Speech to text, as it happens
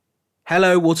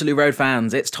Hello, Waterloo Road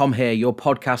fans. It's Tom here, your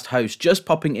podcast host, just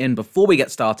popping in before we get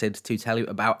started to tell you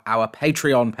about our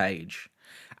Patreon page.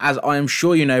 As I am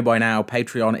sure you know by now,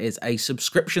 Patreon is a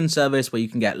subscription service where you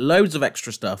can get loads of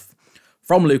extra stuff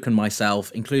from Luke and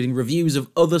myself, including reviews of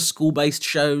other school-based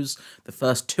shows. The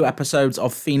first 2 episodes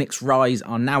of Phoenix Rise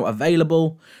are now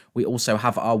available. We also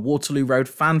have our Waterloo Road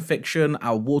fanfiction,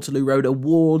 our Waterloo Road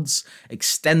awards,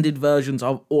 extended versions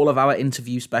of all of our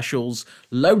interview specials,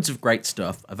 loads of great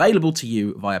stuff available to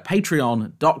you via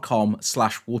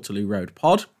patreon.com/Waterloo Road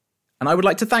Pod. And I would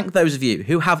like to thank those of you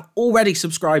who have already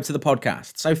subscribed to the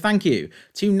podcast. So thank you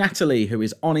to Natalie, who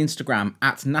is on Instagram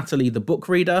at Natalie the Book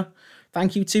Reader.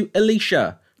 Thank you to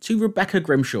Alicia, to Rebecca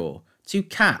Grimshaw, to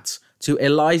Kat, to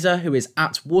Eliza, who is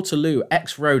at Waterloo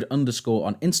xroad_ on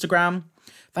Instagram.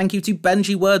 Thank you to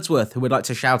Benji Wordsworth, who would like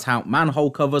to shout out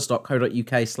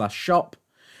manholecovers.co.uk/shop.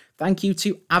 Thank you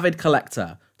to Avid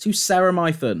Collector, to Sarah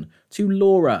Mython, to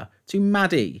Laura, to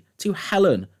Maddie, to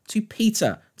Helen, to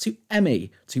Peter, to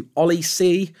Emmy, to Ollie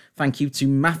C. Thank you to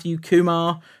Matthew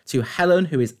Kumar, to Helen,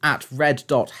 who is at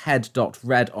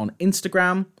red.head.red on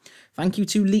Instagram. Thank you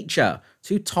to Leecher,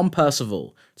 to Tom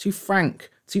Percival, to Frank,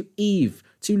 to Eve,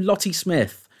 to Lottie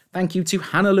Smith. Thank you to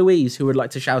Hannah Louise, who would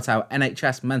like to shout out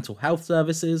NHS Mental Health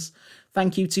Services.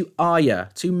 Thank you to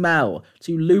Arya, to Mel,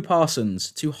 to Lou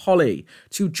Parsons, to Holly,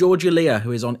 to Georgia Leah,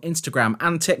 who is on Instagram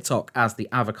and TikTok as the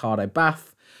Avocado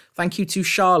Bath. Thank you to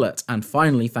Charlotte, and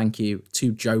finally thank you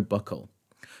to Joe Buckle.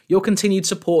 Your continued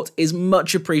support is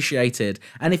much appreciated,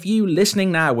 and if you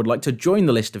listening now would like to join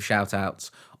the list of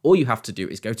shoutouts, all you have to do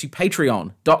is go to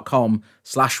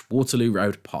patreon.com/Waterloo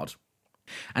Road Pod.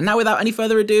 And now, without any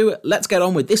further ado, let's get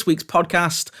on with this week's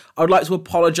podcast. I would like to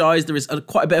apologise. There is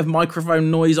quite a bit of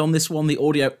microphone noise on this one. The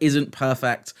audio isn't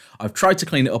perfect. I've tried to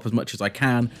clean it up as much as I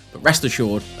can, but rest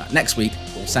assured that next week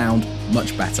will sound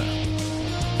much better.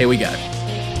 Here we go.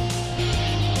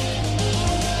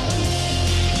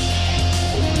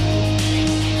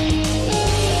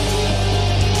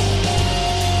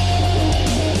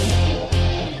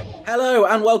 Hello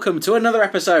and welcome to another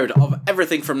episode of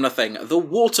Everything from Nothing, the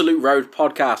Waterloo Road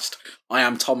podcast. I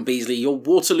am Tom Beasley, your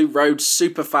Waterloo Road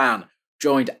superfan,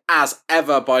 joined as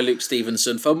ever by Luke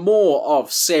Stevenson for more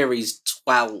of Series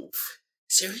 12.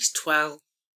 Series 12?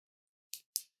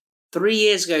 3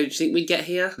 years ago, do you think we'd get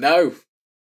here? No.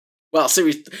 Well,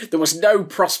 there was no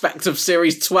prospect of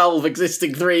Series 12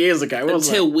 existing 3 years ago, was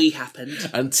there? Until we happened.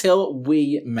 Until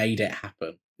we made it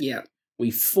happen. Yeah. We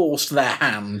forced their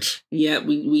hand. Yeah,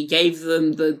 we gave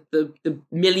them the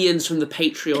millions from the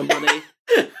Patreon money.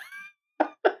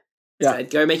 Yeah. Said,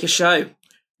 go make a show.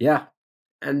 Yeah.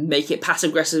 And make it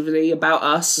passive-aggressively about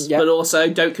us, yeah. But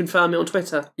also don't confirm it on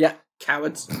Twitter. Yeah.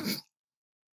 Cowards.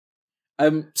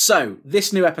 So,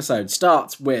 this new episode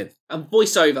starts with... a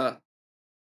voiceover.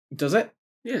 Does it?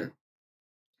 Yeah.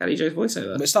 Kelly Joe's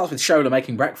voiceover. It starts with Shola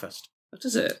making breakfast. What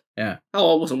does it? Yeah.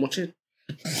 Oh, I wasn't watching.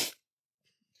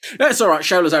 No, it's alright,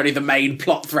 Shola's only the main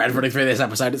plot thread running through this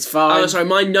episode, it's fine. Oh, sorry,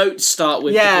 my notes start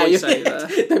with the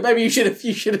voiceover. Maybe you should have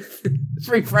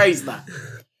rephrased that.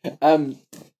 I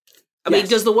mean,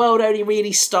 does the world only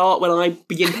really start when I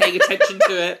begin paying attention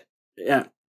to it? Yeah.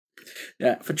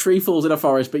 Yeah, for tree falls in a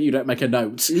forest, but you don't make a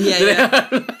note.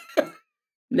 Yeah.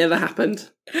 Never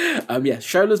happened.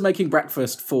 Shola's making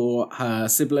breakfast for her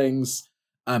siblings,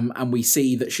 and we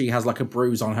see that she has like a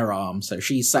bruise on her arm, so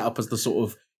she's set up as the sort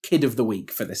of kid of the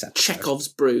week for this episode. Chekhov's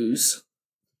bruise.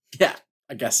 Yeah,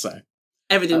 I guess so.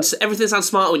 Everything sounds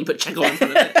smarter when you put Chekhov in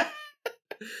front of it.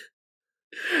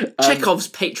 Chekhov's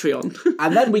Patreon.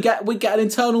 And then we get an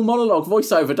internal monologue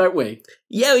voiceover, don't we?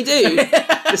 Yeah, we do.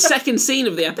 The second scene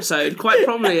of the episode, quite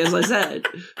prominently, as I said.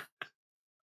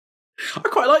 I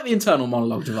quite like the internal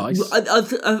monologue device.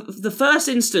 The first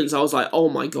instance, I was like, oh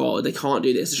my god, they can't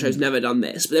do this. The show's never done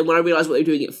this. But then when I realised what they were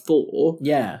doing it for,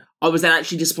 yeah, I was then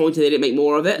actually disappointed they didn't make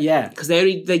more of it. Yeah. Because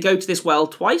they go to this well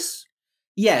twice.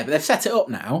 Yeah, but they've set it up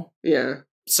now. Yeah.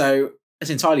 So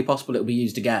it's entirely possible it'll be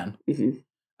used again.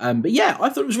 Mm-hmm. But yeah, I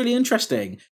thought it was really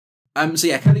interesting.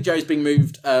 Kelly Jo's being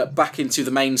moved back into the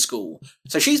main school.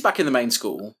 So she's back in the main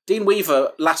school. Dean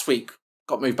Weaver last week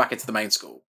got moved back into the main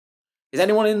school. Is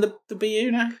anyone in the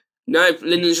BU now? No,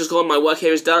 Lyndon's just gone, my work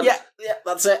here is done. Yeah,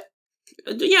 that's it.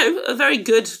 A very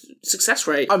good success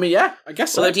rate. I mean, yeah, I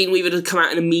guess so. Although Dean Weaver did come out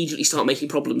and immediately start making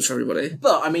problems for everybody.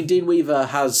 But, I mean, Dean Weaver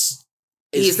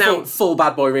is now full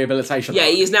bad boy rehabilitation. Yeah,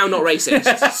 he is now not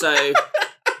racist, so...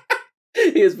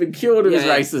 He has been cured of his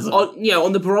racism.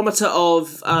 On the barometer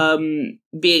of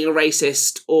being a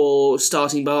racist or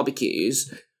starting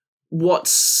barbecues,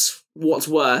 what's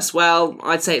worse? Well,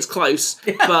 I'd say it's close,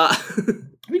 but...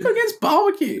 Have you gone against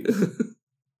barbecue?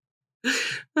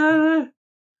 I don't know.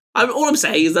 All I'm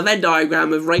saying is the Venn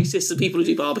diagram of racists and people who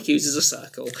do barbecues is a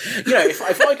circle. You know, if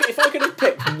I could have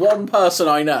picked one person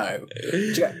I know,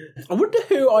 I wonder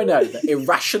who I know that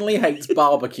irrationally hates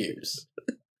barbecues.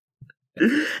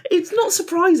 It's not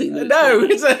surprising. No,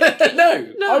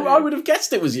 I would have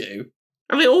guessed it was you.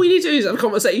 I mean, all you need to do is have a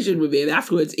conversation with me, and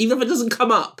afterwards, even if it doesn't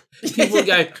come up, people will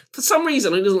go, for some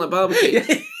reason, he doesn't like barbecue.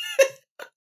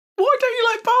 Why don't you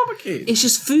like barbecue? It's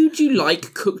just food you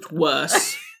like cooked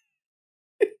worse.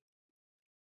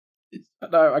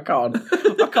 No, I can't.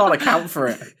 I can't account for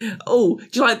it. Oh,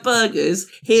 do you like burgers?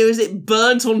 Here is it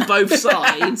burnt on both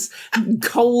sides,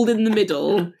 cold in the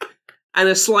middle, and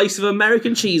a slice of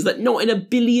American cheese that not in a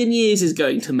billion years is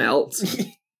going to melt.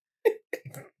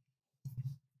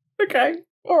 Okay,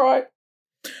 all right.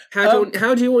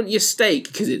 How do you want your steak?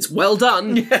 Because it's well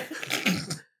done. Yeah.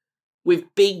 With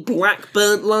big black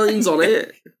burnt lines on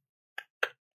it.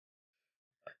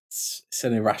 It's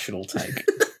an irrational take.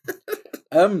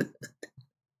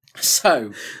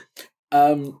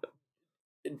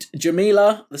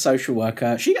 Jamila, the social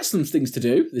worker, she gets some things to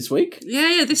do this week.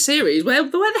 Yeah, this series. Where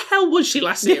the hell was she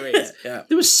last series? Yeah.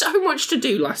 There was so much to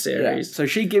do last series. Yeah. So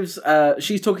she gives,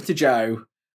 she's talking to Joe,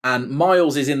 and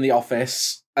Miles is in the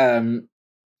office for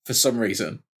some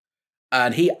reason.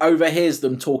 And he overhears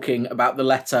them talking about the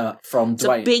letter from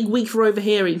Dwayne. It's a big week for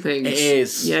overhearing things. It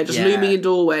is. Yeah, just looming in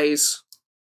doorways.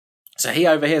 So he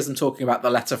overhears them talking about the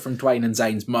letter from Dwayne and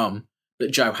Zane's mum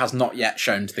that Joe has not yet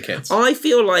shown to the kids. I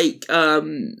feel like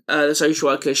the social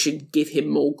worker should give him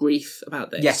more grief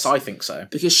about this. Yes, I think so.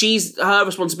 Because her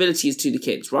responsibility is to the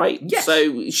kids, right? Yes.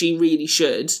 So she really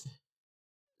should.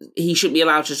 He shouldn't be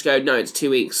allowed to just go, no, it's 2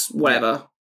 weeks, whatever.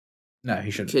 Yeah. No,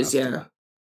 he shouldn't. Because,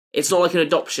 it's not like an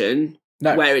adoption.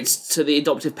 No. Where it's to the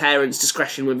adoptive parent's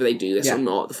discretion whether they do this or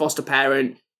not. The foster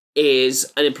parent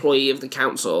is an employee of the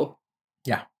council.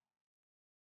 Yeah.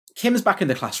 Kim's back in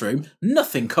the classroom.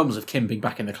 Nothing comes of Kim being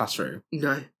back in the classroom.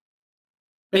 No.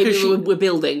 Because Maybe we're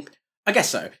building. I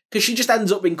guess so. Because she just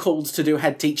ends up being called to do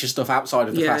head teacher stuff outside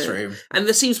of the classroom. And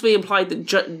there seems to be implied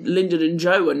that Lyndon and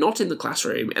Joe are not in the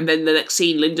classroom. And then the next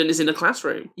scene, Lyndon is in a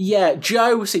classroom. Yeah,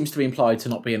 Joe seems to be implied to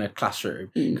not be in a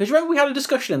classroom. Because remember we had a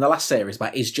discussion in the last series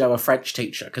about is Joe a French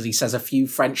teacher? Because he says a few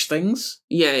French things.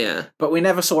 Yeah. But we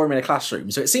never saw him in a classroom.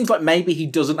 So it seems like maybe he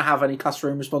doesn't have any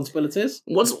classroom responsibilities.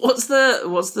 What's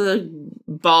the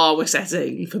bar we're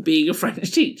setting for being a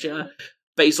French teacher?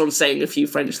 Based on saying a few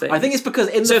French things. I think it's because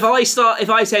if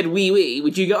I said oui,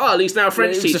 would you go, at least now a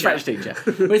French teacher? He's a French teacher.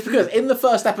 But it's because in the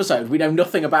first episode, we know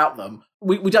nothing about them.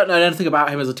 We don't know anything about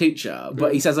him as a teacher,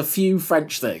 but he says a few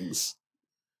French things.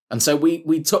 And so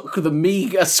we took the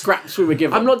meagre scraps we were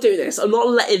given. I'm not doing this. I'm not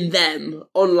letting them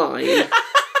online. Do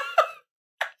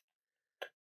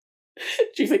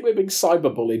you think we're being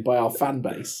cyberbullied by our fan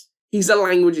base? He's a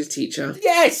languages teacher.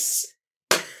 Yes!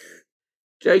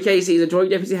 Joe Casey is a joint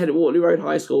deputy head at Waterloo Road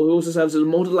High School who also serves as a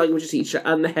modern languages teacher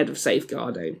and the head of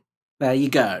safeguarding. There you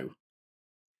go.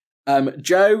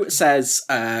 Joe says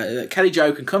Kelly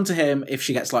Jo can come to him if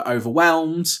she gets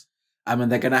overwhelmed,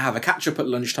 and they're going to have a catch up at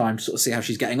lunchtime to sort of see how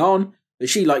she's getting on. But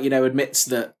she admits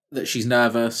that she's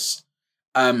nervous.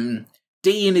 Dean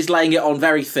is laying it on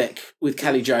very thick with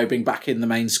Kelly Jo being back in the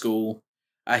main school.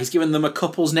 He's given them a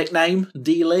couple's nickname,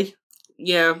 Dealey.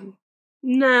 Yeah.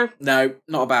 Nah. No,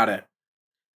 not about it.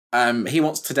 He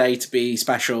wants today to be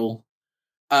special.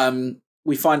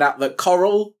 We find out that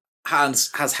Coral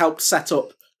has helped set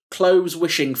up Chloe's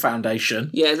Wishing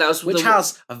Foundation. Yeah, which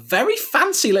has a very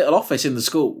fancy little office in the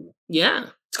school. Yeah.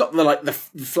 It's got the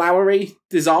flowery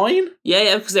design.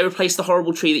 Yeah, because they replaced the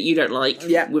horrible tree that you don't like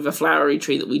with a flowery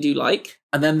tree that we do like.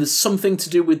 And then there's something to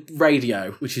do with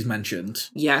radio, which is mentioned.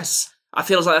 Yes. I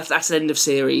feel like that's the end of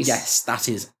series. Yes, that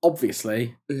is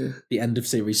obviously the end of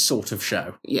series sort of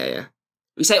show. Yeah.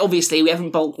 We say obviously, we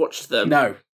haven't bulk watched them.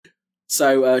 No.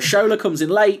 So Shola comes in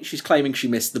late, she's claiming she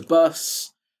missed the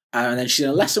bus, and then she's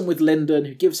in a lesson with Lyndon,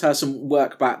 who gives her some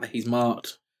work back that he's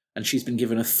marked, and she's been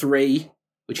given a 3,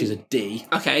 which is a D.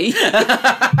 Okay.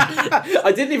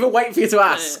 I didn't even wait for you to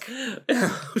ask.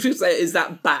 I was going to say, is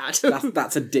that bad?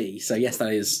 That's a D, so yes,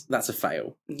 that's a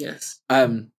fail. Yes.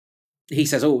 He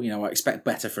says, I expect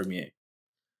better from you.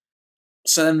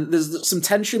 So then there's some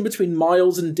tension between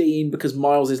Miles and Dean because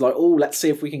Miles is like, let's see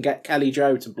if we can get Kelly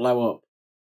Jo to blow up.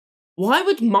 Why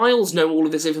would Miles know all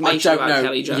of this information about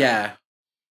Kelly Jo? Yeah.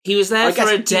 He was there for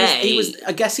a day.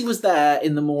 I guess he was there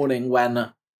in the morning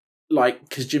when,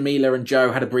 because Jamila and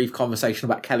Joe had a brief conversation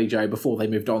about Kelly Jo before they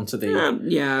moved on to the...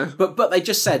 yeah. But they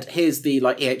just said, here's the,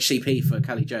 EHCP for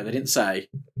Kelly Jo. They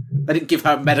didn't give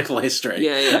her medical history.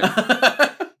 Yeah.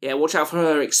 Yeah, watch out for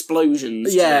her explosions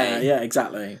today. Yeah,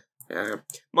 exactly.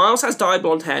 Miles has dyed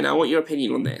blonde hair. Now, I want your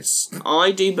opinion on this.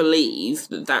 I do believe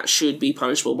that should be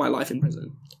punishable by life in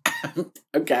prison.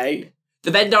 Okay.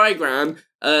 The Venn diagram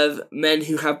of men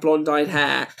who have blonde dyed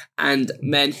hair and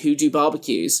men who do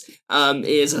barbecues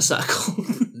is a circle.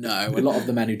 No, a lot of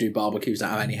the men who do barbecues don't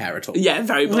have any hair at all. Yeah,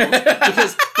 very blonde.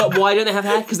 But why don't they have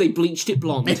hair? Because they bleached it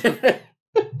blonde.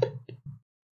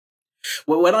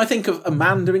 Well, when I think of a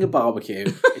man doing a barbecue,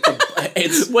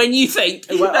 it's when you think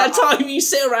that time you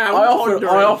sit around.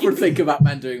 I often think about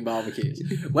men doing barbecues.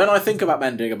 When I think about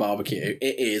men doing a barbecue,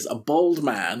 it is a bald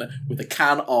man with a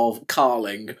can of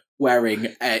Carling wearing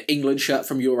an England shirt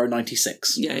from Euro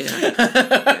 '96. Yeah.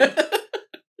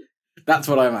 That's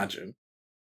what I imagine.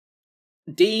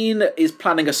 Dean is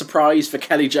planning a surprise for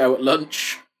Kelly Jo at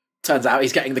lunch. Turns out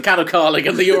he's getting the can of Carling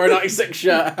and the Euro '96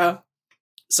 shirt.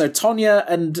 So Tonya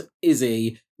and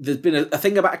Izzy, there's been a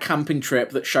thing about a camping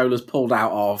trip that Shola's pulled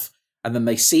out of, and then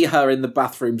they see her in the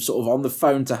bathroom sort of on the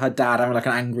phone to her dad having like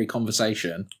an angry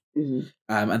conversation. Mm-hmm.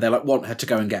 And they like want her to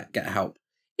go and get help.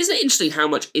 Isn't it interesting how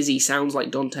much Izzy sounds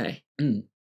like Dante? Mm.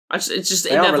 It's just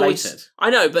they in are their related. Voice. I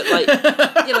know, but like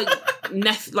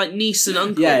like niece and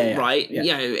uncle, right?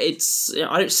 Yeah. You know,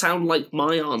 I don't sound like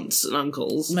my aunts and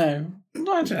uncles. No,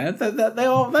 I don't know. They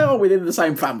are within the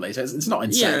same family, so it's not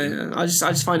insane. Yeah. I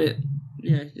just find it,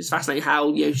 it's fascinating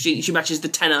how she matches the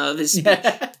tenor of his speech.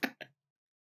 Yeah.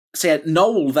 So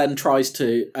Noel then tries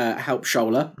to help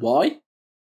Shola. Why?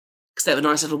 Because they have a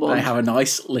nice little bond. They have a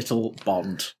nice little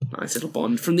bond. Nice little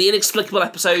bond. From the inexplicable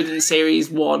episode in Series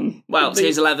 1,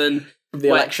 Series 11. From the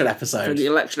election episode. From the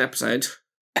election episode.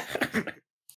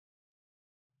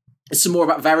 It's some more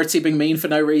about Verity being mean for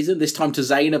no reason, this time to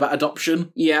Zane about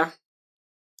adoption. Yeah.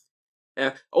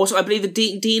 Also, I believe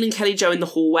the Dean and Kelly Jo in the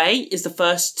hallway is the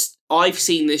first I've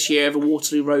seen this year of a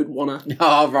Waterloo Road oneer.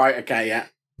 Oh, right, okay,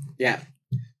 yeah.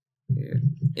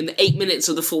 In the 8 minutes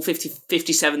of the full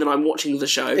 57 that I'm watching the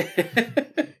show.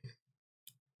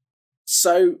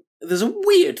 So, there's a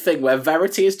weird thing where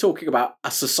Verity is talking about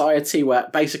a society where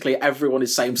basically everyone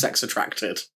is same-sex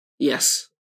attracted. Yes.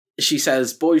 She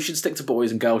says, boys should stick to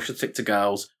boys and girls should stick to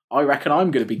girls. I reckon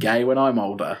I'm going to be gay when I'm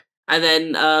older. And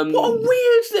then... what a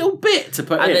weird little bit to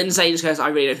put in. And then Zane just goes, I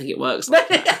really don't think it works like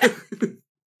that.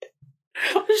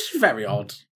 It's very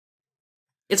odd.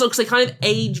 It's because they kind of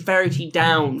age Verity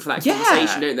down for that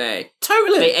conversation, don't they?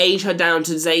 Totally. They age her down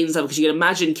to Zane's level, because you can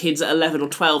imagine kids at 11 or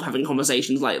 12 having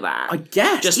conversations like that. I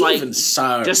guess, just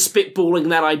so. Just spitballing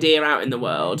that idea out in the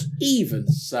world. Even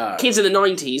so. Kids in the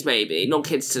 90s, maybe, not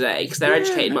kids today, because they're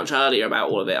educated much earlier about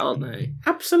all of it, aren't they?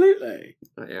 Absolutely.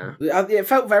 But yeah. It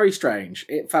felt very strange.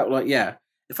 It felt like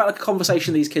a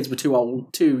conversation these kids were too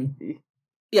old to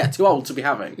be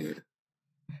having.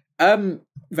 Yeah.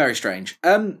 Very strange.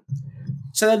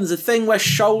 So then there's a thing where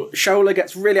Shola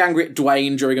gets really angry at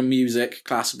Dwayne during a music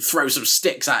class and throws some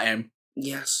sticks at him.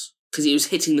 Yes, because he was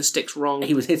hitting the sticks wrong.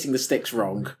 He was hitting the sticks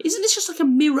wrong. Isn't this just like a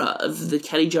mirror of the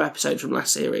Kelly Jo episode from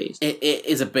last series? It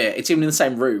is a bit. It's even in the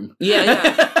same room.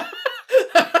 Yeah.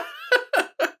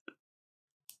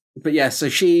 But yeah, so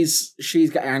she's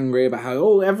getting angry about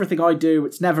how, everything I do,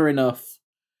 it's never enough.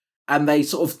 And they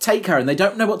sort of take her and they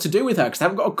don't know what to do with her because they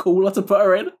haven't got a cooler to put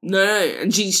her in. No,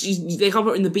 and they can't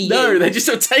put her in the BU. No, they just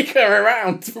sort of take her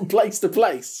around from place to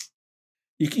place.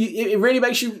 It really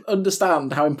makes you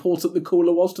understand how important the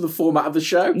cooler was to the format of the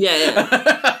show.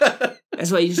 Yeah.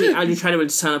 That's why you see Andrew Trenneman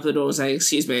to turn up at the door and say,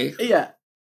 excuse me. Yeah.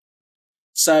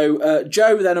 So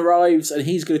Joe then arrives and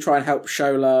he's going to try and help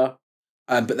Shola.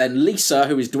 But then Lisa,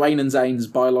 who is Dwayne and Zane's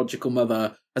biological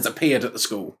mother, has appeared at the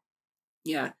school.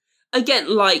 Yeah. Again,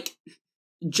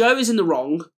 Joe is in the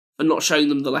wrong for not showing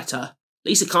them the letter.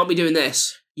 Lisa can't be doing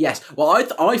this. Yes. Well,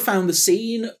 I found the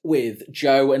scene with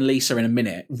Joe and Lisa in a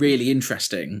minute really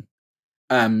interesting.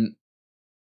 I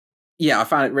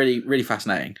found it really, really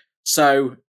fascinating.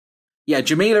 So, yeah,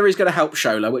 Jamila is going to help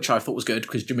Shola, which I thought was good,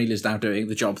 because Jamila's now doing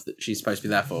the job that she's supposed to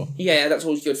be there for. Yeah, that's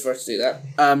always good for us to do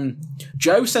that.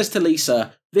 Joe says to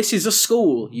Lisa, this is a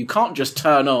school. You can't just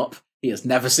turn up. He has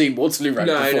never seen Waterloo Road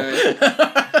before.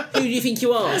 No. Who do you think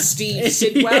you are, Steve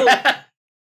Sidwell?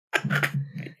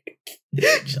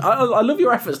 Yeah. I love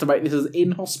your efforts to make this as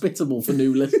inhospitable for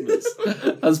new listeners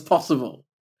as possible.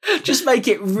 Just make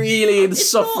it really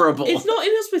insufferable. It's not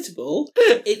inhospitable.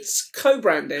 It's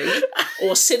co-branding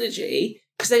or synergy,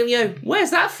 because they go,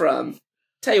 where's that from?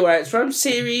 Tell you where it's from.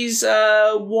 Series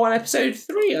 1, episode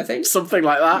 3, I think. Something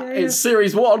like that. Yeah. It's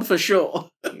series 1 for sure.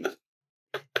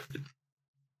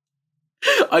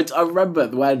 I remember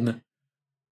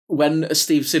when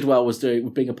Steve Sidwell was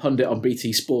being a pundit on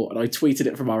BT Sport, and I tweeted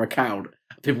it from our account.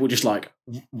 People were just like,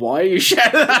 "Why are you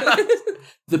sharing that?"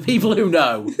 The people who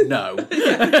know.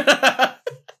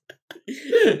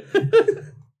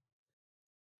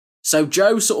 So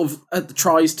Joe sort of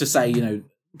tries to say,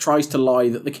 tries to lie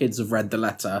that the kids have read the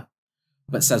letter,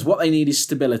 but says what they need is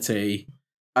stability.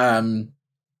 And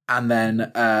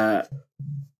then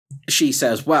she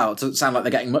says, well, it doesn't sound like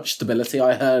they're getting much stability.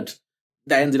 I heard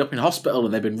they ended up in hospital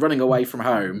and they've been running away from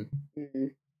home.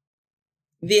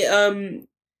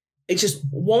 It's just,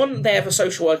 one, they have a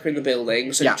social worker in the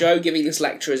building, so Joe giving this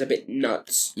lecture is a bit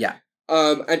nuts. Yeah.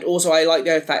 And also I like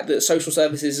the fact that social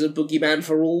services is a boogeyman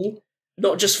for all,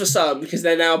 not just for some, because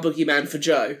they're now a boogeyman for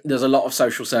Joe. There's a lot of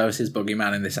social services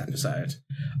boogeyman in this episode.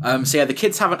 So yeah, the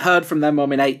kids haven't heard from their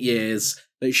mum in 8 years,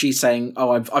 but she's saying,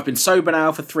 oh, I've been sober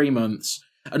now for 3 months.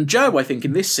 And Joe, I think,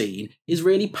 in this scene, is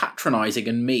really patronising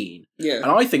and mean. Yeah. And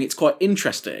I think it's quite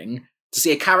interesting to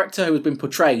see a character who has been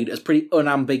portrayed as pretty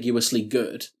unambiguously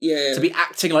good to be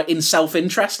acting like in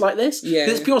self-interest like this. Yeah.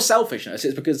 It's pure selfishness.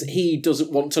 It's because he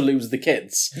doesn't want to lose the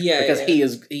kids. Yeah. Because he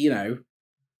is,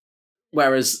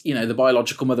 whereas, the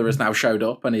biological mother has now showed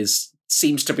up and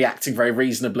seems to be acting very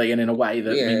reasonably and in a way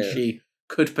that means she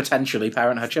could potentially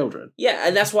parent her children. Yeah,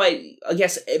 and that's why, I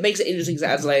guess, it makes it interesting because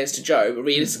it adds layers to Joe, but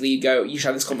realistically you should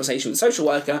have this conversation with the social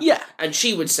worker, and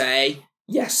she would say,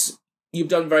 yes, you've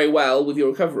done very well with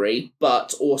your recovery,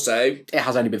 but also... It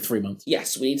has only been 3 months.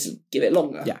 Yes, we need to give it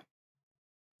longer. Yeah.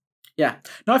 Yeah.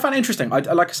 No, I find it interesting. Like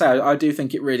I say, I do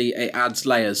think it adds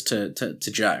layers to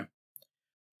Joe.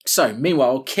 So,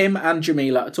 meanwhile, Kim and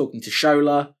Jamila are talking to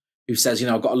Shola, who says,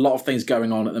 I've got a lot of things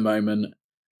going on at the moment.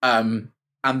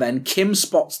 And then Kim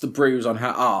spots the bruise on her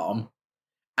arm,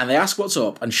 and they ask what's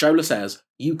up, and Shola says,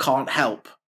 you can't help.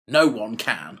 No one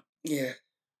can. Yeah.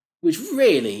 Which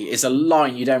really is a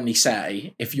line you'd only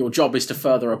say if your job is to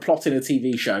further a plot in a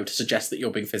TV show to suggest that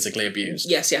you're being physically abused.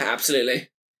 Yes, yeah, absolutely.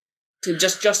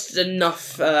 Just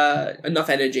enough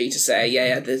energy to say,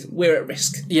 we're at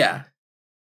risk. Yeah.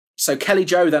 So Kelly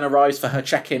Jo then arrives for her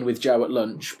check-in with Joe at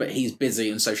lunch, but he's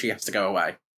busy and so she has to go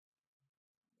away.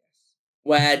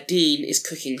 Where Dean is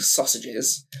cooking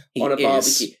sausages on a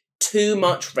barbecue. Too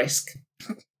much risk.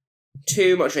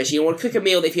 Too much risk. You want to cook a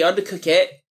meal that if you undercook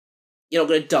it, you're not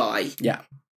going to die. Yeah.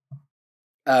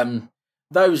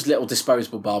 Those little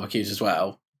disposable barbecues as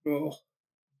well. Oh.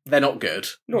 They're not good.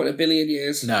 Not in a billion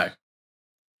years. No.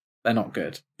 They're not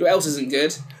good. What else isn't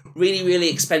good? Really, really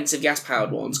expensive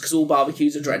gas-powered ones, because all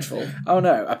barbecues are dreadful. Oh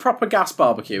no, a proper gas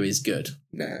barbecue is good.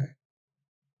 No.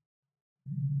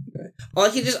 I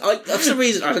can for some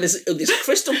reason, I have this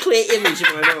crystal clear image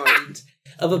in my mind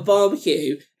of a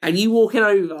barbecue, and you walking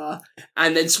over,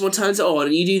 and then someone turns it on,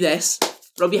 and you do this,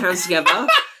 rub your hands together,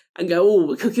 and go, oh,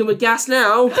 we're cooking with gas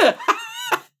now.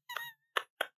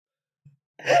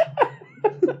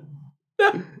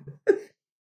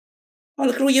 Oh,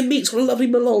 look at all your meats, what a lovely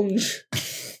melange.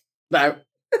 No.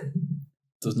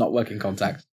 Does not work in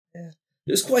context. Yeah.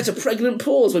 It was quite a pregnant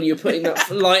pause when you were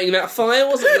lighting that fire,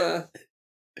 wasn't there?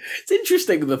 It's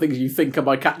interesting the things you think are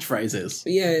my catchphrases.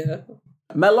 Yeah.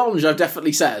 Melange, I've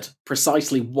definitely said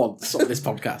precisely once on this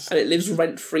podcast. And it lives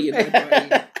rent-free in my brain.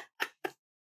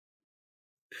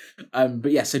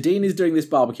 But yeah, so Dean is doing this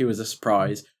barbecue as a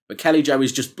surprise, but Kelly Jo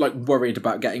is just worried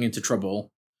about getting into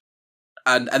trouble.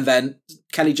 And then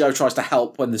Kelly Jo tries to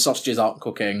help when the sausages aren't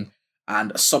cooking,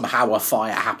 and somehow a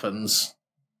fire happens.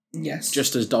 Yes.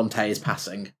 Just as Dante is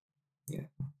passing. Yeah.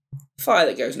 Fire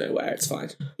that goes nowhere, it's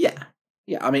fine. Yeah.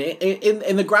 Yeah, I mean,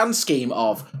 in the grand scheme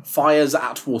of fires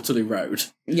at Waterloo Road.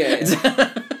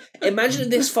 Yeah. Imagine if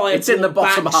this fire it's in the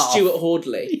bottom back half. Stuart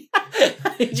Hordley.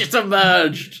 He just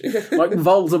emerged like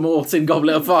Voldemort in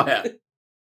Goblet of Fire.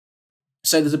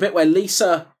 So there's a bit where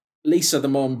Lisa, the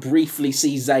mum, briefly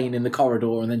sees Zane in the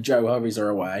corridor, and then Joe hurries her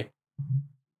away.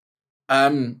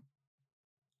 Kai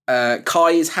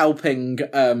is helping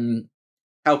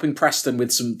Preston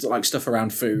with some stuff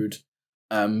around food,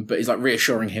 but he's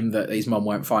reassuring him that his mum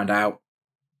won't find out.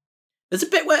 There's a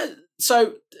bit where,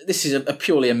 so this is a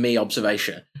purely a me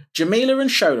observation. Jamila and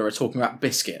Shola are talking about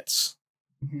biscuits,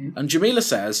 and Jamila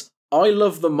says, "I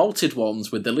love the malted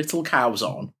ones with the little cows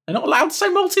on." They're not allowed to say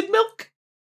malted milk.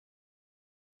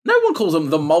 No one calls them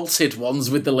the malted ones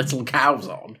with the little cows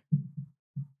on.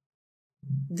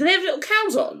 Do they have little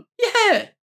cows on? Yeah.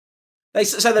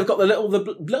 So they've got the little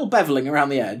beveling around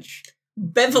the edge.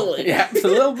 Beveling? Yeah, the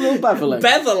little beveling.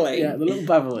 Beveling? Yeah, the little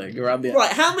beveling around the edge.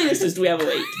 Right, how many listeners do we have a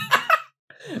week?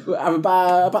 We have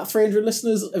about 300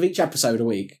 listeners of each episode a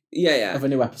week. Yeah. Of a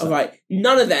new episode. All right,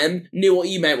 none of them knew what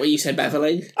you meant when you said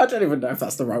beveling. I don't even know if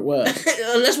that's the right word.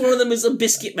 Unless one of them is a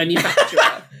biscuit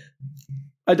manufacturer.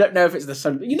 I don't know if it's the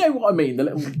same. You know what I mean? The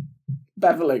little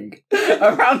beveling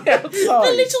around the outside.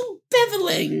 The little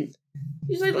beveling.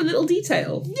 You say a little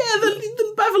detail. Yeah,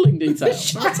 the beveling detail.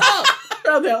 Shut up.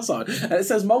 around the outside, and it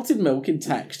says malted milk in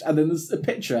text, and then there's a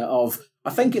picture of, I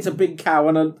think it's a big cow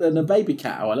and a baby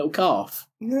cow, a little calf.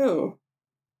 No.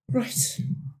 Right.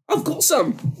 I've got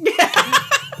some.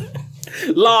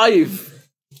 Live!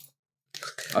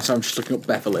 Oh, sorry, I'm just looking up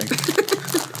Beverly.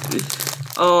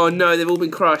 Oh no, they've all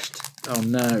been crushed. Oh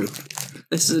no.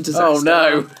 This is a disaster. Oh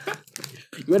no.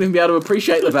 You won't even be able to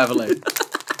appreciate the Beverly.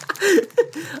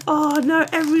 Oh no,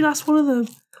 every last one of them.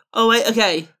 Oh wait,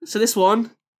 okay. So this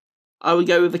one, I would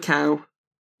go with the cow.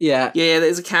 Yeah. Yeah,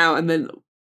 there's a cow and then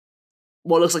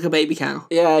what looks like a baby cow.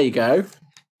 Yeah, there you go.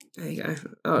 There you go.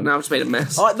 Oh, now I've just made a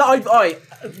mess. I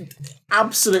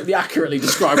absolutely accurately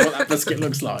describe what that biscuit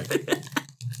looks like.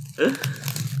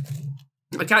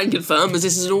 I can confirm, as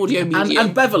this is an audio medium.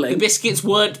 And beveling. The biscuits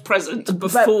weren't present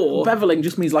before. Beveling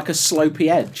just means like a slopey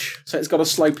edge. So it's got a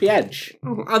slopey edge.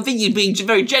 I think you're being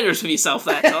very generous with yourself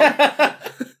there, Tom.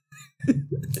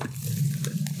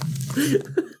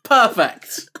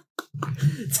 Perfect.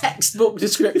 Textbook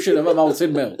description of a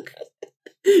malted milk.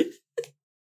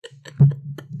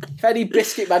 If any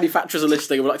biscuit manufacturers are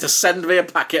listening and would like to send me a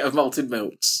packet of malted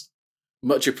milks,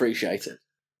 much appreciated.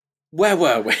 Where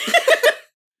were we?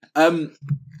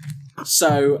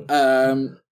 So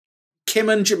Kim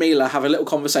and Jamila have a little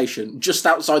conversation just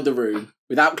outside the room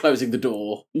without closing the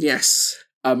door. Yes.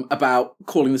 About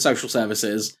calling the social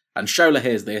services, and Shola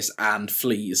hears this and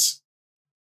flees.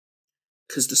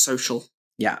 Because the social.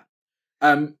 Yeah.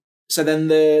 So then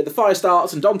the fire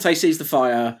starts and Dante sees the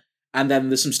fire, and then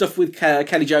there's some stuff with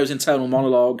Kelly Jo's internal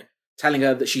monologue telling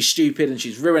her that she's stupid and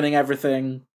she's ruining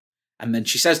everything. And then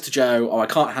she says to Jo, "Oh, I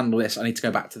can't handle this. I need to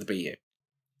go back to the BU."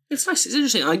 It's nice. It's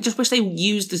interesting. I just wish they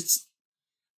used this.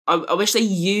 I wish they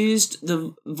used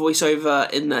the voiceover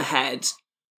in their head,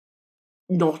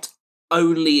 not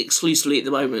only exclusively at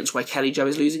the moments where Kelly Jo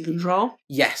is losing control.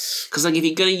 Yes. Because like, if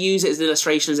you're going to use it as an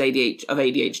illustration of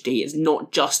ADHD, it's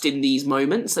not just in these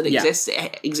moments that it exists.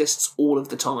 It exists all of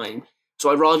the time.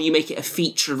 So I'd rather you make it a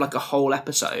feature of like a whole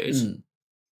episode.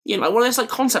 You know, like one of those like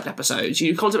concept episodes.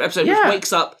 You do a concept episode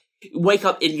which wake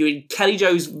up in your Kelly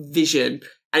Jo's vision,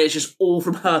 and it's just all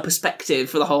from her perspective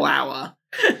for the whole hour.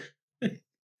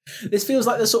 This feels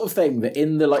like the sort of thing that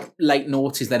in the like late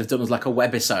noughties they'd have done as like a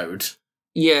webisode.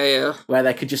 Yeah. Where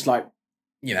they could just like,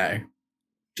 you know,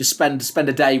 just spend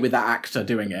a day with that actor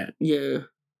doing it. Yeah.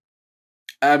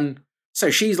 So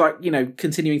she's like, you know,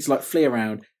 continuing to like flee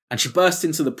around, and she bursts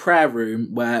into the prayer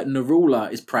room where Narula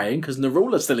is praying, because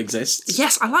Narula still exists.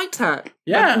 Yes, I liked that.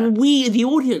 Yeah. Like, we, the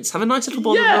audience, have a nice little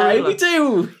bond with Yeah, Narula. we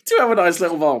do. We do have a nice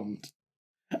little bond.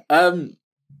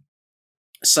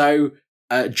 So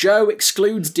Jo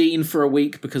excludes Dean for a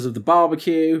week because of the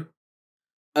barbecue.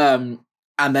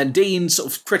 And then Dean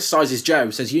sort of criticises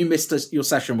Jo, says, "You missed your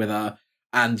session with her,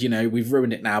 and, you know, we've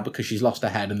ruined it now because she's lost her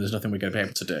head and there's nothing we're going to be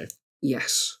able to do."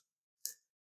 Yes.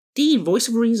 Dean, voice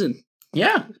of reason.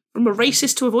 Yeah. From a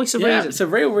racist to a voice of reason. It's a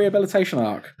real rehabilitation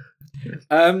arc.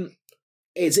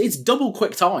 It's double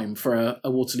quick time for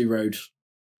a Waterloo Road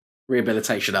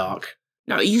rehabilitation arc.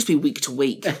 No, it used to be week to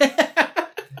week.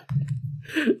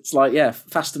 It's like,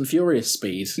 Fast and Furious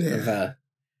speed of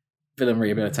villain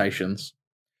rehabilitations.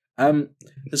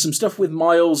 There's some stuff with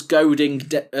Miles goading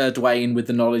Dwayne with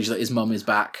the knowledge that his mum is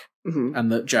back,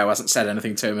 and that Jo hasn't said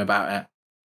anything to him about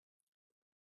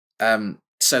it.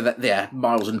 So that,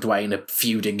 Miles and Dwayne are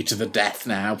feuding to the death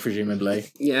now,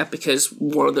 presumably. Yeah, because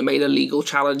one of them made a legal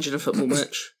challenge in a football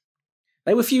match.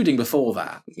 They were feuding before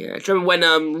that. Yeah, do you remember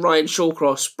when Ryan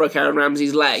Shawcross broke Aaron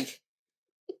Ramsey's leg?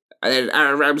 And then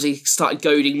Aaron Ramsey started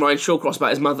goading Ryan Shawcross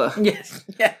about his mother. Yes,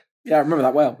 yeah, I remember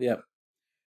that well, yeah.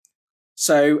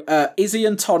 So Izzy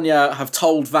and Tonya have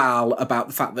told Val about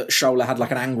the fact that Shola had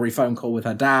like an angry phone call with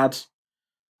her dad.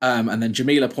 And then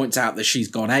Jamila points out that she's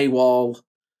gone AWOL.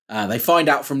 They find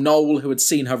out from Noel, who had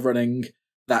seen her running,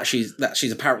 that she's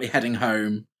apparently heading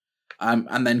home.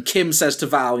 And then Kim says to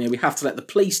Val, "We have to let the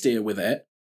police deal with it."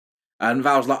 And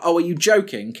Val's like, "Oh, are you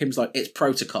joking?" Kim's like, "It's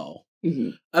protocol."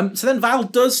 So then Val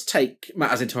does take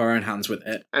matters into her own hands with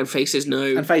it. And faces no.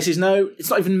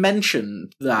 It's not even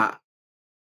mentioned that.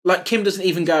 Like, Kim doesn't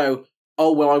even go,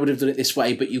 "Oh, well, I would have done it this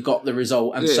way, but you got the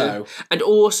result, and so." And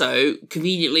also,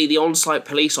 conveniently, the on-site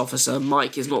police officer,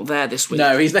 Mike, is not there this week.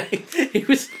 No, he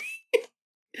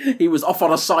was off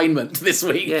on assignment this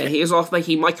week. Yeah, he was off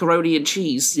making macaroni and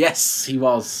cheese. Yes, he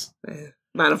was.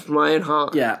 Man of my own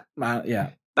heart. Yeah, man,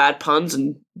 yeah. Bad puns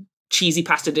and cheesy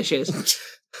pasta dishes.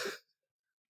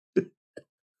 It's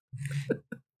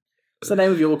the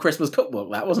name of your Christmas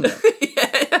cookbook, that, wasn't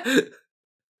it?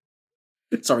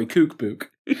 Sorry, Kookbook.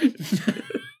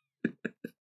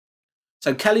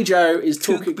 So Kelly Jo is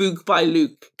talking... Kookbook by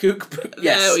Luke. Kookbook,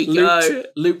 yes. There we go.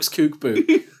 Luke's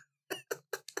Kookbook.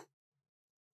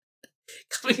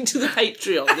 coming to the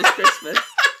Patreon this Christmas.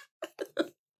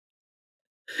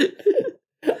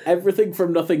 Everything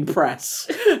from Nothing Press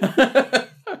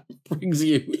brings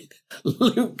you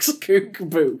Luke's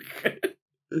Cookbook.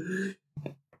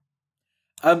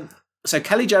 So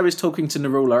Kelly Joe is talking to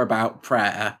Narula about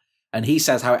prayer, and he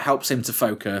says how it helps him to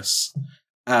focus.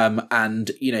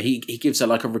 And he gives her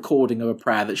like a recording of a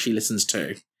prayer that she listens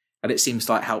to, and it seems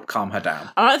to like help calm her down.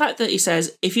 I like the fact that he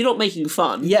says, if you're not making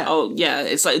fun,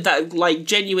 it's like that like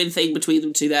genuine thing between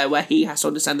them two there, where he has to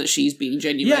understand that she's being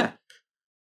genuine.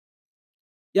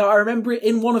 Yeah, I remember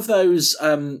in one of those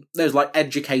like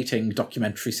educating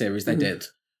documentary series they did.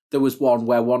 There was one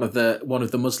where one of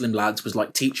the Muslim lads was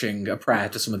like teaching a prayer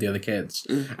to some of the other kids,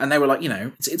 and they were like,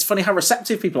 it's funny how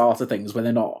receptive people are to things when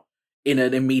they're not in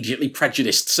an immediately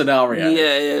prejudiced scenario.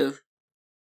 Yeah.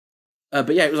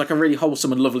 But yeah, it was like a really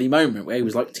wholesome and lovely moment where he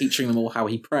was like teaching them all how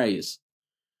he prays.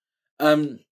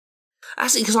 Actually,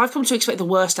 because I've come to expect the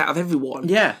worst out of everyone.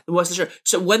 Yeah, the worst of the show.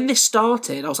 So when this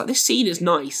started, I was like, this scene is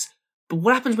nice. But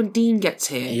what happens when Dean gets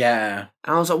here? Yeah.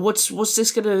 And I was like, what's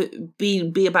this going to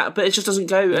be about? But it just doesn't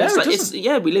go.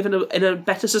 No, we live in a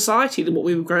better society than what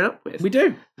we were growing up with. We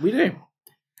do.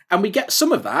 And we get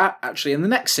some of that, actually, in the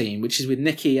next scene, which is with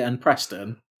Nikki and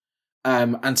Preston.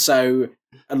 And so,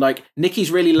 like,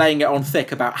 Nikki's really laying it on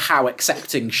thick about how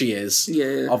accepting she is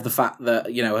of the fact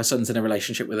that, her son's in a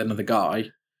relationship with another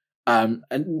guy. And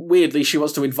weirdly, she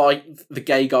wants to invite the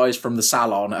gay guys from the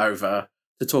salon over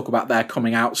to talk about their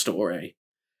coming out story.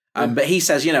 But he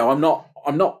says, I'm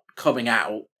not coming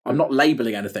out. I'm not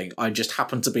labelling anything. I just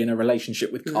happen to be in a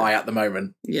relationship with Kai at the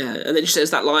moment. Yeah, and then she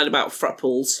says that line about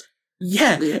thruples.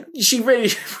 Yeah, she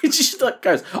like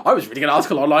goes, I was reading an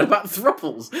article online about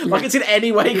thruples. Like it's in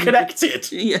any way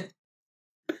connected. Yeah,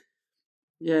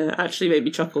 actually made me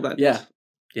chuckle that. Yeah.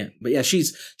 But yeah,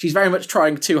 she's very much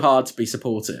trying too hard to be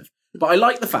supportive. But I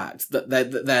like the fact that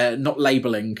they're not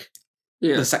labelling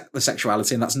the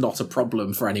sexuality, and that's not a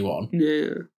problem for anyone.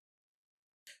 Yeah.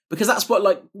 Because that's what,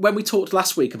 like, when we talked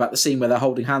last week about the scene where they're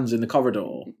holding hands in the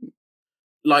corridor,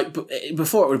 like,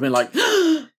 before it would have been like,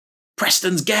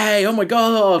 Preston's gay, oh my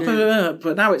god,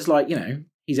 but now it's like,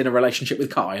 he's in a relationship with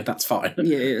Kai, and that's fine.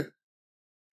 Yeah.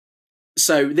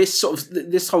 So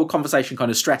this whole conversation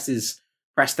kind of stresses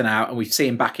Preston out, and we see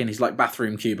him back in his, like,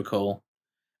 bathroom cubicle,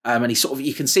 and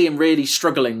you can see him really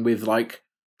struggling with, like,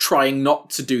 trying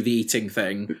not to do the eating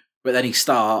thing, but then he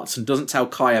starts and doesn't tell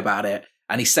Kai about it,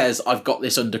 and he says, I've got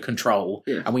this under control.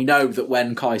 Yeah. And we know that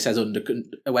when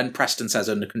when Preston says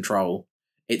under control,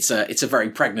 it's a very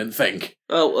pregnant thing.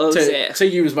 Oh, is it? To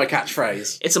use my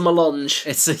catchphrase. It's a melange.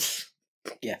 Yes,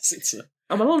 it's a...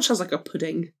 A melange sounds like a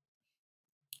pudding.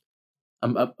 A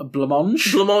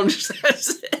blancmange? Blancmange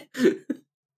says it.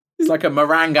 It's like a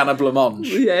meringue and a blancmange.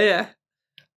 Yeah.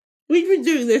 We've been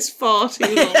doing this far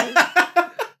too long.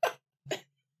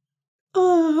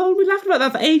 Oh, we laughed about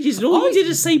that for ages, and all you did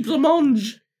is say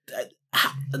blancmange.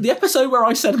 The episode where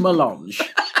I said melange,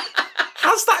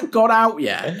 has that gone out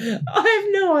yet? I have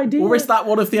no idea. Or is that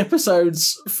one of the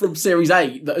episodes from Series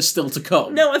 8 that are still to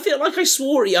come? No, I feel like I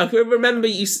swore at you. I can remember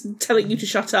you telling you to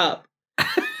shut up.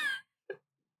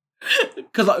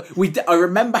 Because I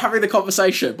remember having the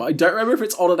conversation, but I don't remember if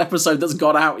it's on an episode that's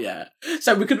gone out yet.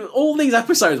 So all these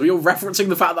episodes, we're all referencing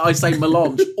the fact that I say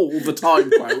melange all the time,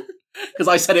 quote. Because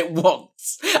I said it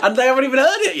once, and they haven't even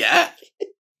heard it yet.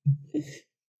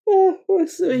 Oh,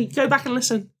 sweet. Go back and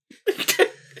listen.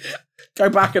 Go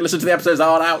back and listen to the episodes that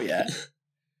aren't out yet.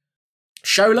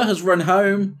 Shola has run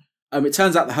home. It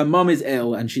turns out that her mum is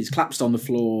ill, and she's collapsed on the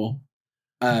floor.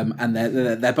 And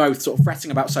they're both sort of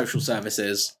fretting about social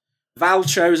services. Val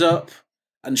shows up,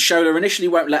 and Shola initially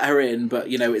won't let her in, but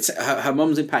it's her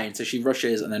mum's in pain, so she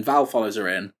rushes, and then Val follows her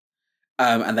in.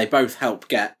 And they both help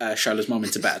get Shola's mum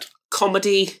into bed.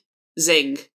 Comedy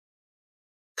zing.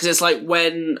 Because it's like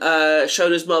when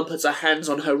Shola's mum puts her hands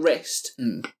on her wrist,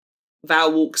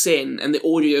 Val walks in and the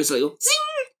audio goes like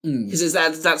zing! Because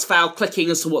that's Val clicking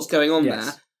as to what's going on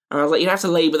there. And I was like, you don't have to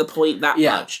labour the point that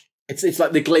much. It's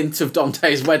like the glint of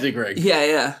Dante's wedding ring.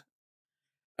 Yeah.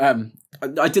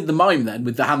 I did the mime then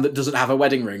with the hand that doesn't have a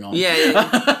wedding ring on.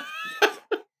 Yeah.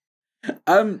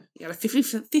 You had a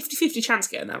 50-50 chance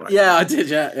getting that right. Yeah, I did,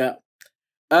 yeah.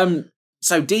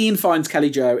 So Dean finds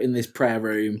Kelly Jo in this prayer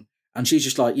room, and she's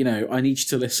just like, I need you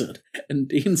to listen. And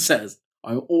Dean says,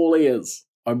 I'm all ears.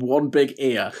 I'm one big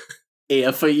ear.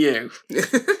 Ear for you.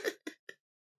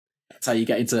 That's how you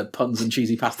get into puns and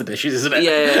cheesy pasta dishes, isn't it?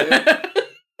 Yeah.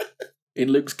 In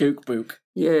Luke's Cookbook.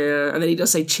 Yeah, and then he does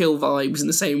say chill vibes in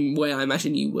the same way I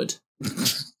imagine you would.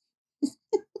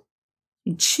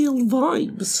 Chill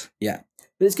vibes. Yeah.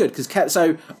 But it's good because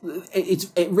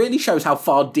it really shows how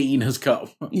far Dean has come.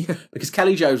 Yeah. Because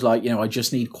Kelly Jo's like, I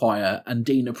just need quiet, and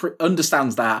Dean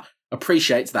understands that,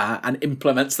 appreciates that, and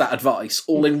implements that advice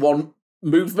all in one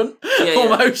movement,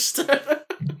 almost.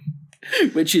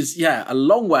 Which is, a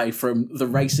long way from the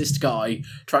racist guy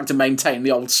trying to maintain the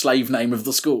old slave name of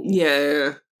the school.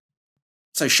 Yeah.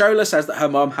 So Shola says that her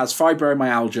mum has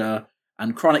fibromyalgia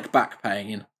and chronic back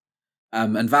pain.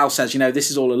 And Val says,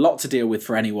 this is all a lot to deal with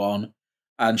for anyone.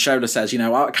 And Shola says,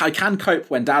 I can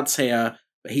cope when Dad's here,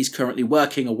 but he's currently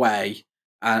working away.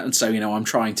 And so, I'm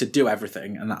trying to do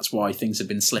everything. And that's why things have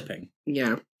been slipping.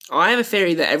 Yeah. I have a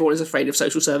theory that everyone is afraid of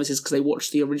social services because they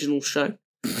watched the original show.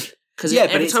 Because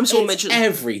every time someone mentions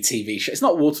every TV show, it's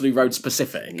not Waterloo Road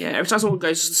specific. Yeah, every time someone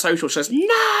goes to the social shows,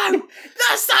 no,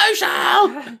 the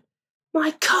social,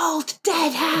 my cold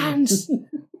dead hands.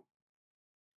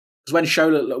 Because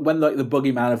when the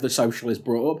boogeyman of the social is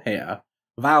brought up here,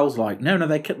 Val's like, no,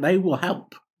 they will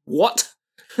help. What?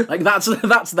 Like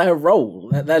that's their role.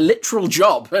 Their literal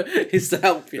job is to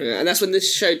help you. Yeah, and that's when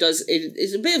this show does.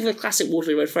 It's a bit of a classic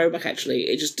Waterloo Road throwback. Actually,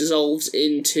 it just dissolves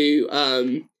into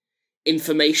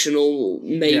informational,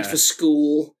 made for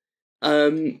school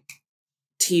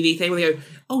TV thing where they go,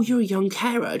 "Oh, you're a young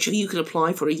carer. Do you can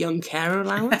apply for a young carer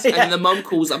allowance?" And then the mum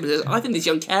calls up and says, "I think this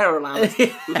young carer allowance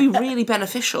would be really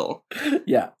beneficial."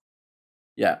 Yeah.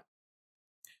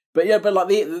 But like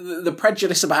the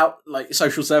prejudice about like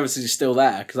social services is still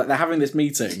there because like they're having this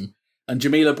meeting and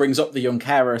Jamila brings up the young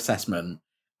carer assessment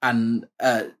and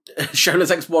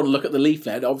Shola's ex-one look at the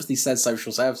leaflet and it obviously says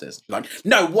social services. She's like,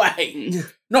 no way,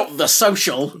 not the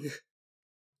social.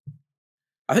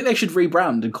 I think they should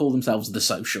rebrand and call themselves the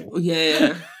social.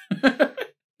 Yeah.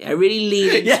 Yeah, really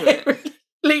lean into it. Really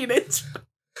lean into it.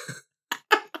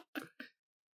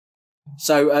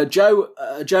 So Joe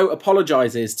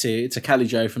apologises to Kelly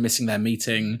Jo for missing their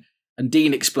meeting, and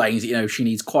Dean explains that she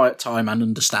needs quiet time and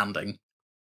understanding.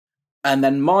 And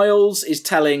then Miles is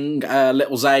telling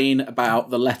little Zane about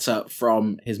the letter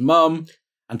from his mum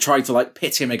and trying to like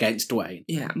pit him against Dwayne.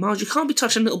 Yeah, Miles, you can't be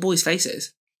touching little boys'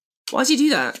 faces. Why does he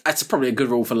do that? That's probably a good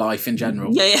rule for life in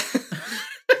general. Yeah.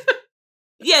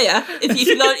 Yeah.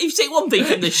 If you take one thing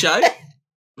from this show,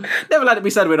 never let it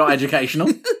be said we're not educational.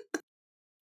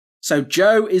 So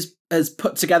Joe has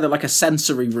put together like a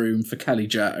sensory room for Kelly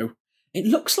Jo. It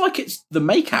looks like it's the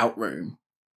make-out room.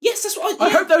 Yes, that's what I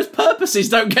hope those purposes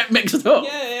don't get mixed up.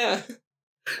 Yeah.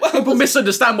 Well, people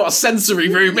misunderstand what a sensory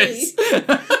room is.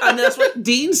 And that's what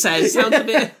Dean says. Sounds a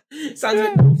bit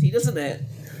naughty, doesn't it?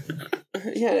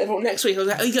 Yeah, everyone next week I was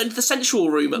like, you going to the sensual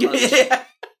room at lunch?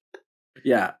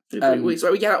 Yeah. Weeks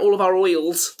where we get out all of our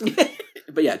oils.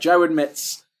 But yeah, Joe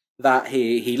admits that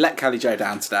he let Kelly Jo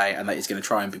down today and that he's going to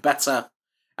try and be better.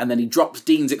 And then he drops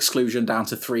Dean's exclusion down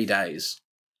to 3 days.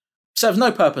 Serves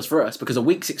no purpose for us because a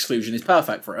week's exclusion is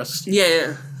perfect for us.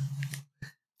 Yeah.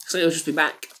 So he'll just be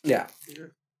back. Yeah.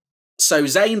 So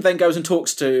Zane then goes and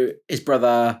talks to his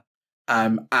brother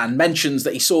and mentions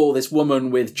that he saw this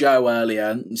woman with Joe earlier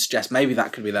and suggests maybe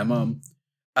that could be their mum.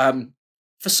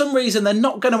 For some reason, they're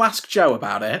not going to ask Joe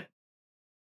about it.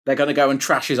 They're going to go and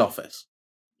trash his office.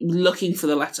 Looking for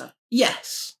the letter.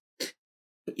 Yes.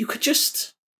 But you could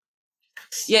just...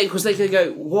 Yeah, because they're going to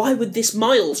go, why would this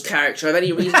Miles character have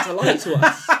any reason to lie to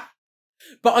us?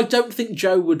 But I don't think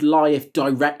Joe would lie if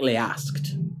directly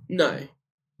asked. No.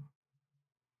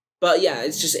 But yeah,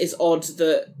 it's odd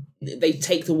that they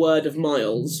take the word of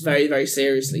Miles very, very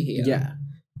seriously here. Yeah.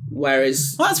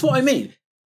 Whereas... Well, that's what I mean.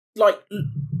 Like,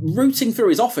 rooting through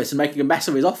his office and making a mess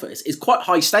of his office is quite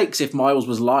high stakes if Miles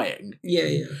was lying.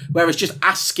 Yeah. Whereas just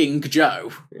asking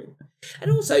Joe... Yeah.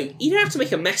 And also, you don't have to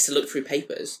make a mess to look through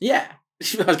papers. Yeah.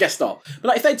 I guess not. But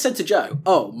like, if they'd said to Joe,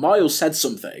 oh, Miles said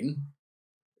something,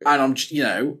 and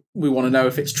we want to know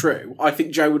if it's true, I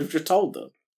think Joe would have just told them.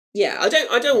 Yeah, I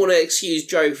don't want to excuse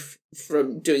Joe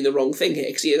from doing the wrong thing here,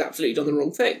 because he has absolutely done the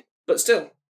wrong thing. But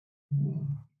still.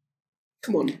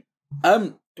 Come on.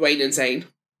 Dwayne and Zane.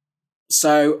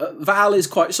 So, Val is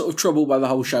quite sort of troubled by the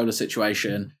whole Shola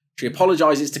situation. She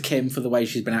apologises to Kim for the way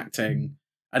she's been acting,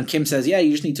 and Kim says, yeah,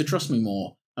 you just need to trust me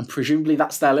more. And presumably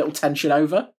that's their little tension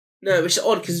over. No, which is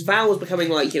odd, because Val was becoming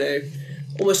like,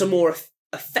 almost a more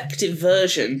effective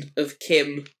version of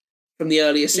Kim from the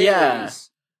earlier series. Yeah.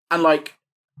 And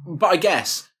but I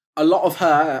guess a lot of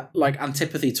her,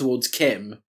 antipathy towards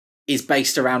Kim is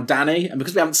based around Danny, and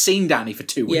because we haven't seen Danny for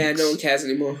 2 weeks... Yeah, no one cares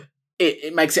anymore.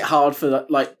 It makes it hard for,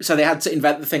 so they had to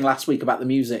invent the thing last week about the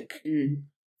music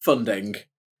funding.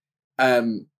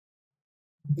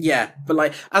 Yeah,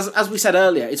 but, as we said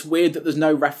earlier, it's weird that there's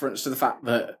no reference to the fact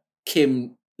that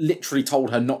Kim... literally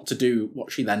told her not to do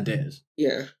what she then did.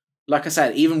 Yeah. like I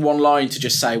said, even one line to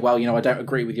just say, well, I don't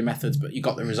agree with your methods, but you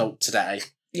got the result today.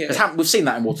 Yeah. We've seen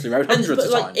that in Waterloo Road hundreds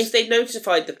of times. If they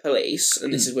notified the police,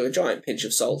 and this is with a giant pinch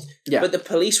of salt, but the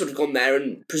police would have gone there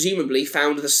and presumably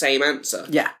found the same answer.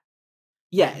 Yeah.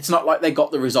 Yeah, it's not like they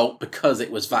got the result because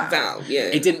it was Val. Yeah.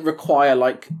 It didn't require,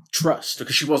 trust,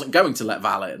 because she wasn't going to let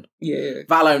Val in. Yeah.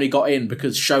 Val only got in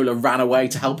because Shola ran away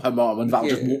to help her mom, and Val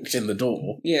just walked in the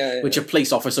door. Yeah. Which a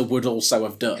police officer would also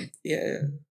have done. Yeah.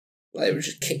 Like, they would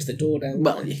just kicked the door down.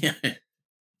 Well, yeah.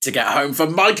 To get home for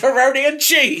macaroni and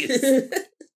cheese!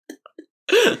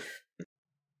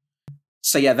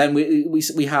 So yeah, then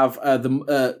we have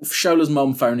Shola's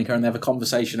mum phoning her, and they have a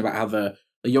conversation about how the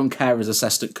young carer's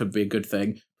assistant could be a good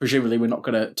thing. Presumably, we're not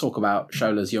going to talk about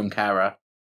Shola's young carer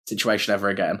situation ever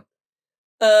again.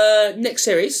 Next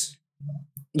series,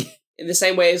 in the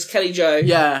same way as Kelly Jo.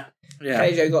 Yeah.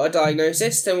 Kelly Jo got a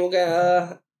diagnosis, then we'll get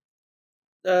a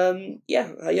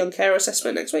young carer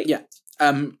assessment next week. Yeah.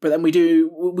 But then we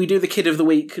do the kid of the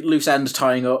week loose end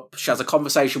tying up. She has a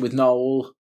conversation with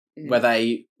Noel where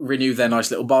they renew their nice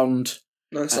little bond.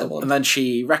 Nice little bond. And then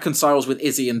she reconciles with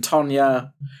Izzy and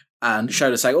Tonya. And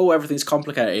Shola saying, "Oh, everything's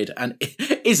complicated," and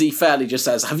Izzy fairly just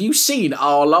says, "Have you seen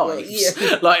our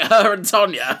lives?" Like her and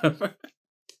Tonya.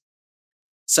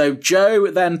 So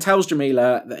Joe then tells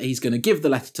Jamila that he's going to give the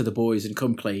letter to the boys and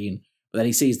come clean. But then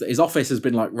he sees that his office has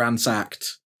been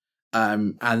ransacked,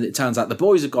 and it turns out the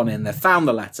boys have gone in, they've found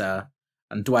the letter,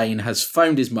 and Dwayne has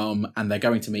phoned his mum, and they're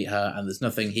going to meet her, and there's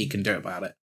nothing he can do about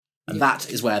it. And that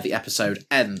is where the episode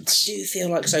ends. Do you feel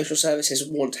like social services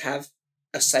want to have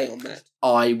a say on that?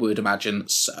 I would imagine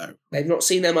so. They've not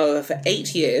seen their mother for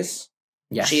 8 years.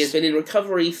 Yes. She has been in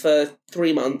recovery for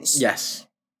 3 months. Yes.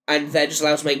 And they're just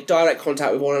allowed to make direct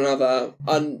contact with one another,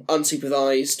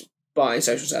 unsupervised by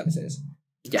social services.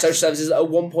 Yes. Social services at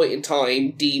one point in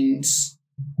time deemed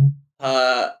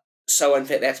her so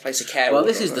unfit they had to place a care. Well,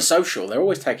 this is the social. They're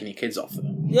always taking your kids off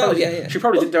them. Yeah. She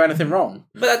probably didn't do anything wrong.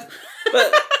 But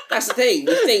that's the thing.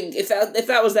 You think if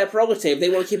that was their prerogative, they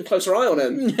want to keep a closer eye on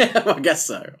him. Yeah, I guess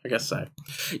so.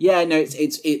 Yeah, no,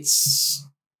 it's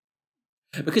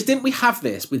because didn't we have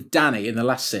this with Danny in the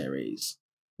last series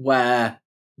where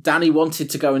Danny wanted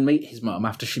to go and meet his mum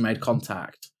after she made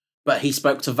contact, but he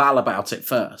spoke to Val about it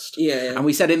first. Yeah. And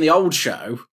we said in the old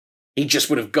show he just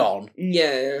would have gone.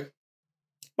 Yeah.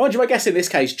 Mind you, I guess in this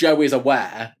case Joe is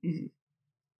aware. Mm-hmm.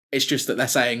 It's just that they're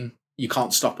saying you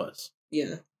can't stop us.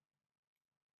 Yeah.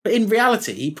 But in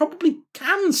reality, he probably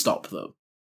can stop them.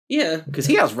 Yeah. Because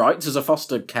he has rights as a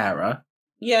foster carer.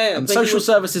 Yeah. And social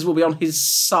services will be on his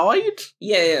side?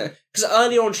 Yeah. Because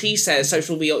early on she says the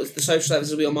social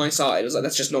services will be on my side. I was like,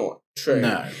 that's just not true.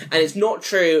 No. And it's not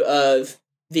true of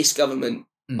this government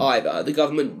either. The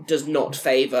government does not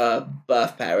favour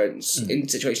birth parents in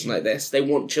situations like this. They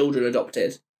want children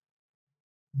adopted.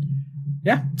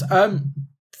 Yeah.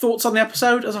 Thoughts on the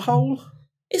episode as a whole?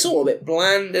 It's all a bit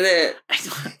bland, isn't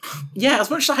it? Yeah, as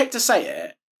much as I hate to say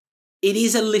it, it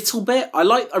is a little bit. I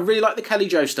really like the Kelly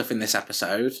Jo stuff in this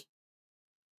episode.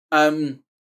 I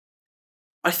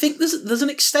think there's an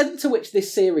extent to which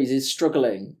this series is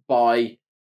struggling by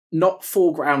not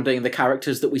foregrounding the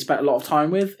characters that we spent a lot of time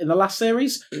with in the last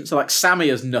series. So Sammy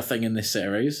is nothing in this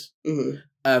series.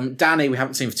 Mm-hmm. Danny we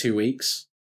haven't seen for 2 weeks,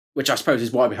 which I suppose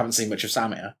is why we haven't seen much of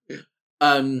Samia.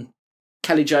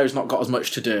 Kelly Jo's not got as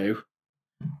much to do.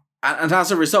 And as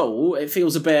a result, it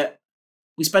feels a bit...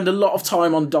 We spend a lot of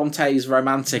time on Dante's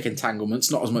romantic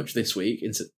entanglements, not as much this week,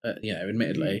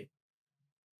 admittedly.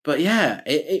 But yeah,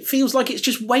 it feels like it's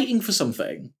just waiting for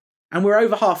something. And we're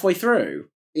over halfway through.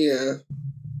 Yeah.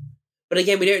 But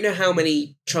again, we don't know how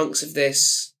many chunks of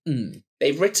this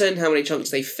they've written, how many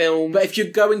chunks they've filmed. But if you're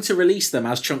going to release them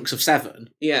as chunks of 7,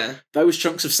 those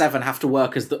chunks of 7 have to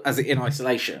work as in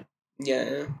isolation.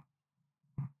 Yeah.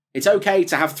 It's okay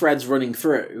to have threads running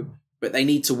through, but they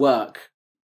need to work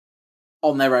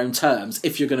on their own terms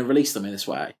if you're going to release them in this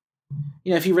way.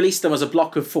 If you release them as a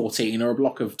block of 14 or a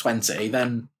block of 20,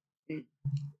 then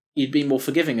you'd be more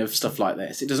forgiving of stuff like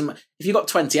this. It doesn't. If you've got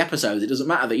 20 episodes, it doesn't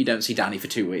matter that you don't see Danny for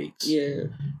 2 weeks. Yeah.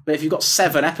 But if you've got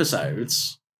 7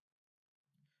 episodes,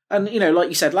 and like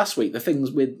you said last week, the things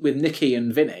with Nikki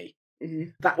and Vinny,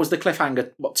 that was the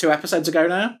cliffhanger. 2 episodes ago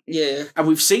now? Yeah. And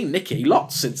we've seen Nikki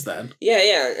lots since then.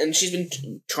 Yeah, and she's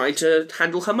been trying to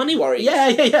handle her money worries.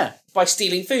 Yeah. By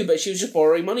stealing food, but she was just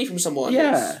borrowing money from someone.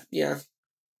 Yeah. Yeah.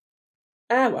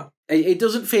 Well. It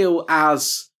doesn't feel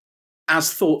as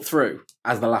thought through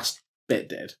as the last bit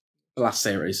did. The last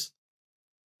series.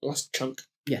 Last chunk.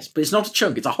 Yes, but it's not a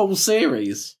chunk, it's a whole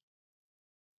series.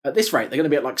 At this rate, they're going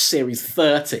to be at series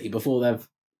 30 before they've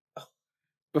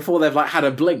had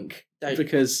a blink.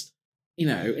 Because,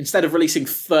 instead of releasing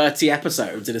 30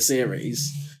 episodes in a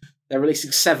series, they're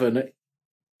releasing 7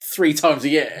 3 times a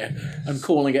year and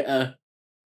calling it a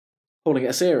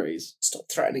series. Stop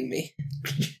threatening me.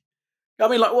 I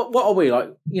mean, like, what are we,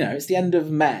 like, it's the end of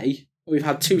May. We've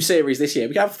had 2 series this year.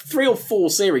 We can have 3 or 4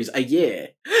 series a year.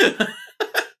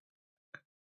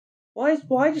 Why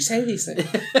do you say these things?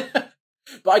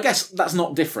 But I guess that's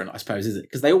not different, I suppose, is it?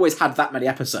 Because they always had that many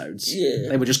episodes. Yeah.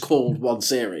 They were just called one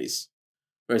series.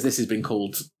 Whereas this has been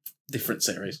called different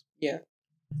series. Yeah.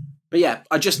 But yeah,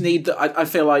 I just need I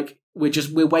feel like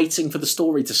we're waiting for the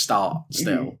story to start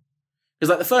still. Because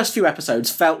like the first few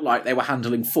episodes felt like they were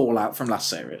handling fallout from last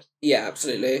series. Yeah,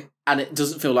 absolutely. And it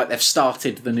doesn't feel like they've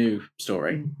started the new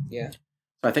story. Yeah. So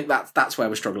I think that's where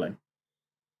we're struggling.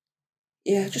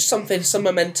 Yeah, just some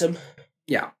momentum.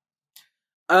 Yeah.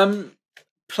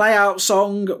 Play out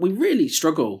song, we really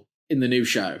struggle in the new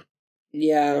show.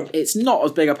 Yeah. It's not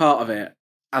as big a part of it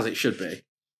as it should be.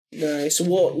 No, so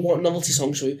what novelty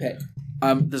song should we pick?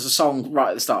 There's a song right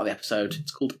at the start of the episode.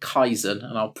 It's called Kaizen,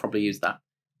 and I'll probably use that.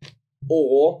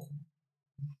 Or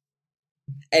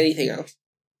anything else.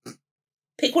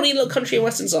 Pick one of your little country and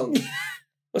western song.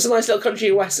 What's a nice little country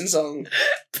and western song?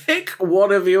 Pick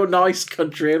one of your nice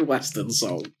country and western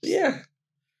songs. Yeah.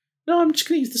 No, I'm just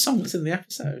going to use the song that's in the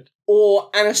episode. Or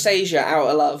Anastasia, Out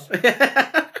of Love.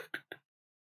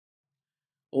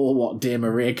 Or what, Dear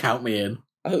Maria, Count Me In.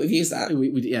 I hope we've used that.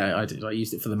 Yeah, I did. I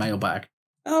used it for the mailbag.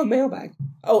 Oh, mailbag.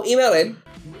 Oh, email in.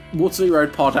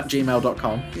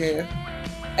 waterlooroadpod@gmail.com. Yeah.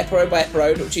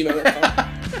 epirodebyepirode@gmail.com.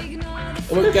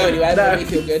 It won't go anywhere, but it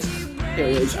will feel good.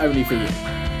 It's only for you.